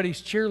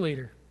everybody's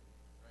cheerleader.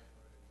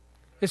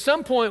 At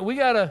some point, we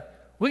gotta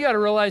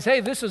realize, hey,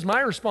 this is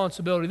my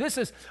responsibility. This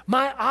is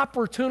my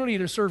opportunity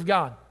to serve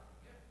God.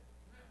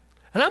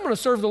 And I'm going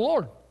to serve the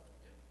Lord.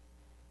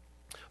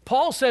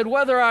 Paul said,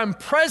 whether I'm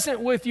present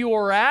with you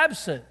or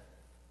absent.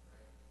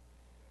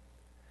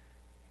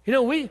 You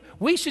know,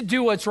 we should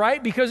do what's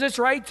right because it's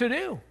right to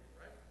do.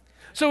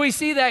 So we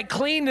see that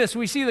cleanness,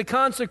 we see the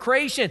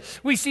consecration,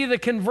 we see the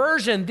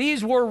conversion.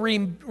 These were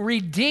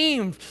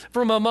redeemed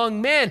from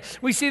among men.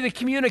 We see the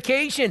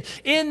communication.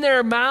 In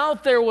their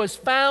mouth there was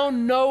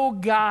found no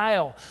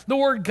guile. The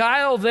word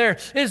guile there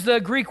is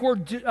the Greek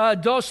word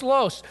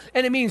doslos,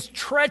 and it means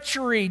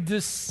treachery,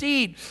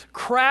 deceit,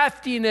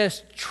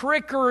 craftiness,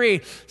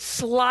 trickery,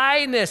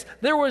 slyness.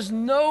 There was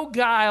no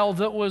guile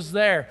that was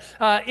there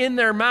in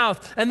their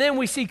mouth. And then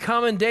we see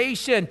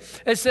commendation.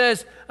 It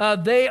says,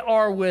 they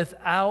are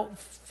without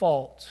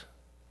fault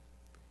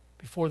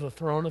before the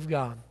throne of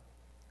God.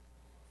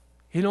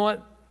 You know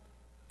what?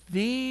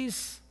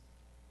 These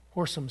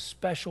were some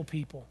special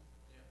people.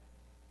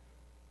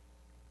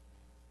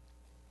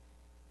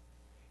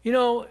 You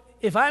know,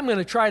 if I'm going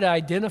to try to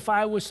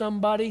identify with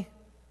somebody,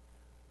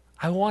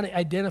 I want to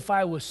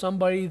identify with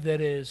somebody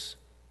that is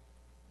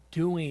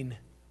doing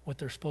what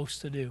they're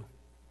supposed to do.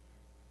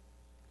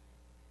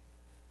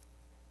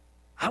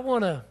 I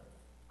want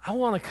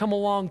to come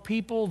along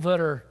people that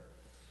are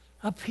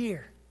up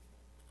here.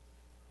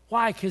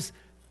 Why? Because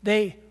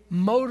they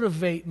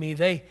motivate me.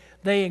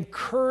 They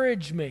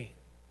encourage me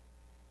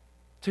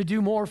to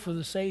do more for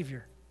the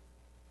Savior.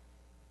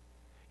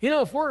 You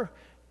know,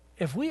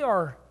 if we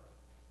are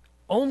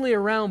only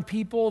around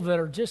people that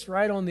are just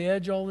right on the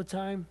edge all the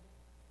time,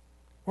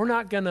 we're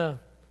not gonna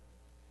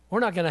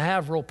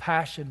have real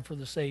passion for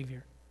the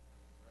Savior.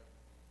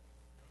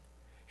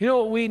 You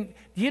know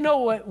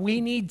what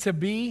we need to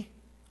be?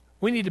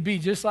 We need to be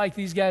just like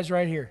these guys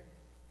right here.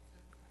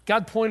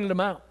 God pointed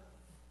them out.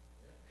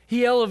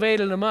 He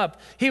elevated them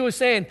up. He was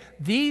saying,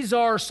 these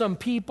are some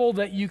people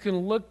that you can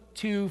look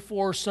to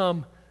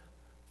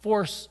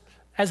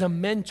as a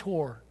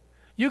mentor.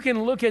 You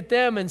can look at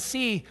them and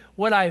see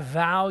what I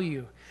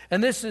value.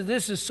 And this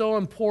is so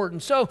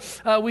important. So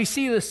we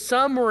see the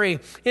summary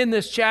in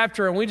this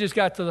chapter, and we just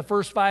got to the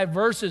first 5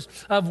 verses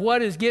of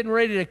what is getting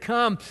ready to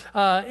come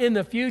in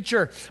the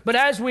future. But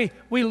as we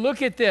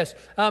look at this,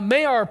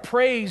 may our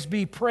praise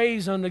be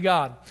praise unto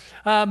God.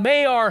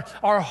 May our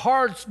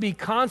hearts be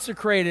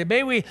consecrated.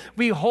 May we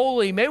be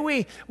holy. May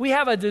we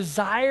have a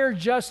desire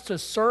just to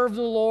serve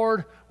the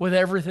Lord with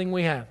everything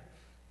we have.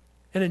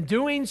 And in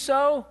doing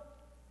so,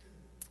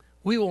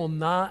 we will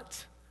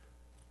not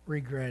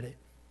regret it.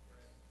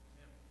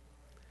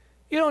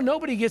 You know,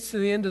 nobody gets to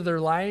the end of their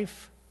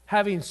life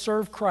having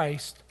served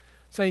Christ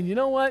saying, you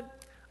know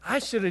what? I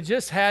should have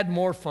just had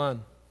more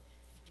fun.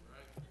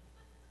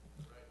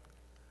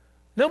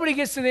 Nobody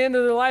gets to the end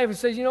of their life and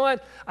says, you know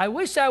what? I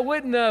wish I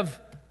wouldn't have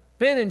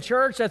been in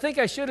church. I think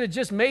I should have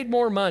just made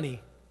more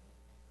money.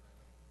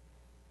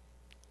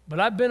 But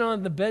I've been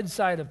on the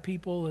bedside of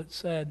people that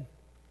said,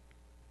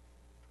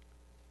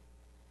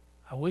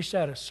 I wish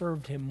I'd have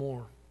served him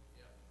more.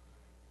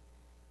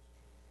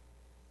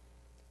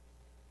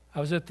 I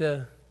was at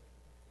the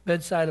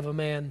bedside of a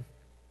man,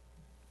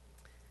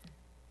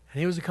 and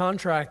he was a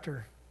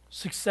contractor,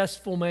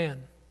 successful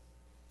man,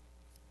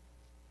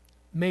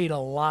 made a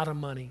lot of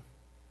money.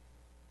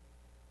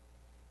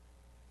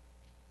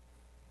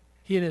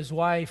 He and his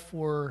wife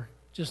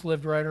just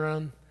lived right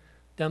around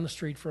down the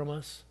street from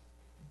us.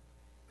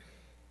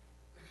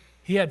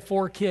 He had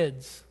 4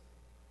 kids.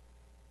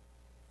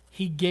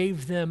 He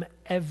gave them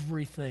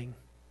everything.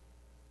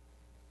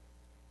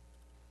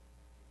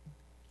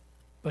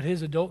 But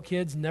his adult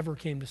kids never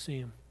came to see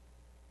him.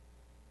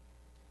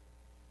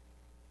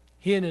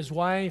 He and his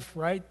wife,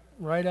 right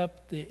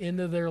up the end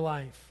of their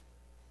life,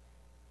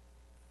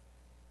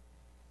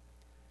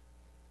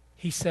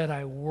 he said,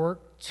 I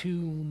work too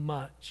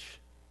much.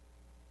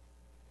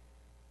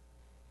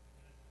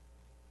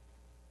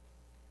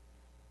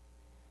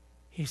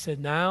 He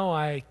said, now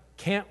I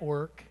can't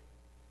work.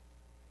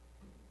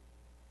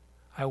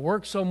 I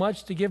work so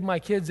much to give my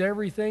kids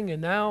everything,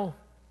 and now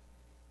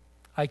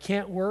I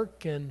can't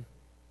work, and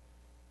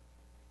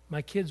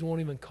my kids won't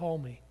even call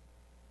me.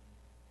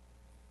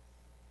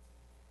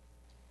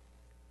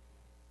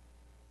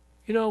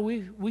 You know,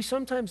 we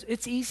sometimes,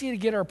 it's easy to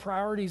get our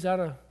priorities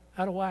out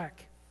of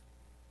whack.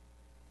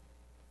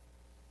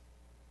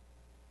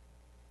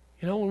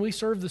 You know, when we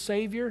serve the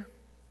Savior,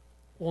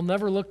 we'll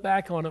never look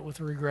back on it with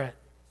regret.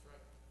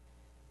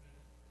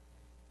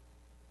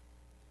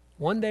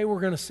 One day we're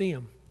going to see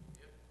him.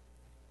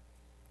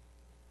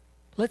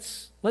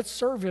 let's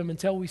serve him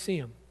until we see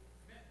him.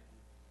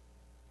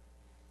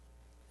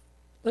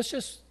 Let's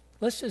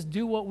just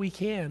do what we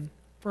can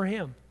for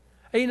him.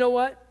 And you know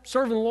what?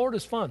 Serving the Lord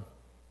is fun.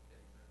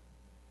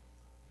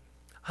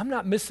 I'm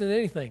not missing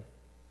anything.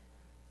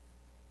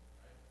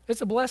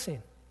 It's a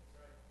blessing.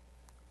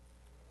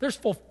 There's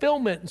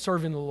fulfillment in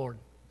serving the Lord.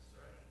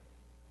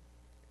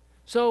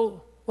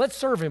 So let's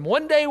serve him.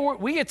 One day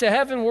we get to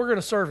heaven, we're going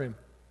to serve him.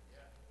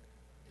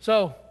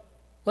 So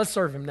let's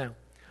serve him now.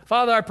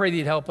 Father, I pray that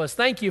you'd help us.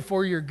 Thank you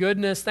for your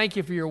goodness. Thank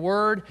you for your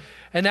word.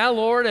 And now,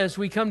 Lord, as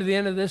we come to the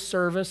end of this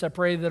service, I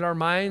pray that our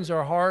minds,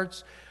 our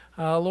hearts,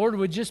 Lord,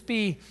 would just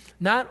be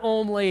not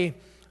only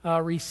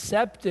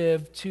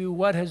receptive to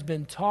what has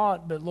been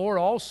taught, but, Lord,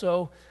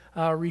 also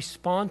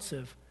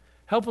responsive.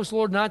 Help us,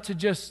 Lord, not to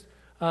just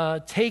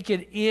take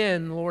it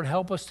in. Lord,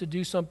 help us to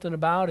do something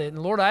about it.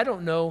 And, Lord, I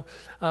don't know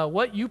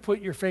what you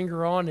put your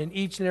finger on in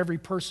each and every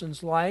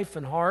person's life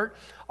and heart.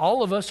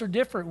 All of us are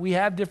different. We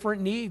have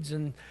different needs.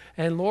 And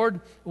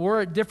Lord, we're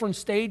at different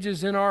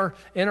stages in our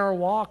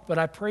walk. But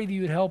I pray that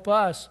you'd help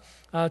us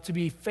to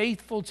be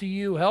faithful to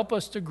you. Help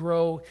us to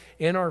grow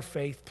in our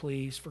faith,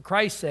 please. For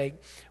Christ's sake,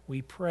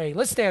 we pray.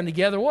 Let's stand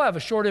together. We'll have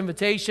a short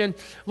invitation.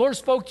 Lord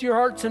spoke to your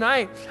heart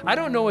tonight. I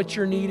don't know what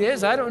your need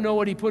is. I don't know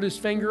what he put his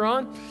finger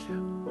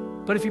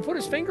on. But if he put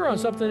his finger on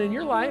something in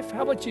your life,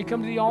 how about you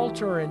come to the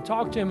altar and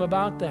talk to him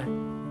about that?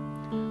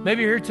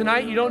 Maybe you're here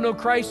tonight, you don't know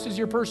Christ as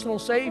your personal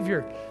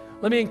Savior.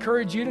 Let me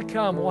encourage you to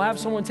come. We'll have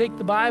someone take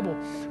the Bible.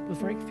 Brother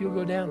Frank, if you'll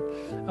go down.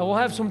 We'll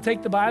have someone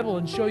take the Bible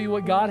and show you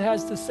what God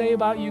has to say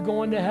about you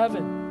going to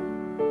heaven.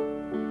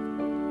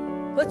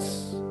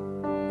 Let's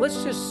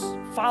just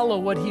follow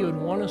what he would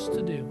want us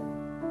to do.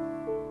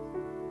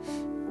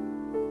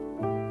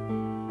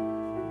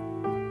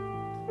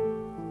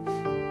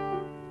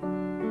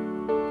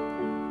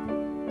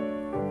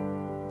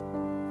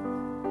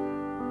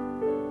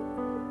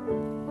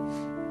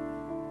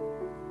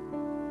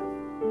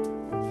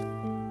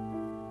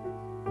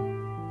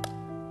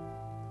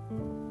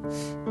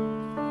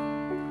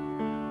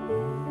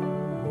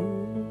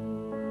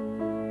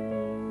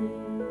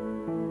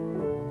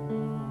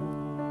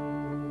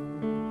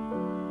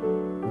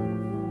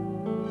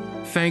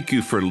 Thank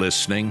you for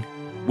listening.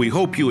 We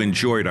hope you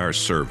enjoyed our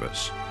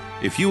service.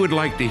 If you would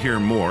like to hear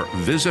more,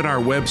 visit our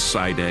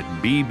website at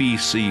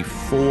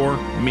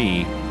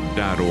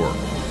bbc4me.org.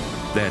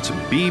 That's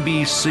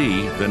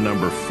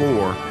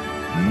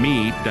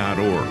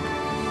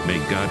bbc4me.org. May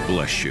God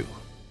bless you.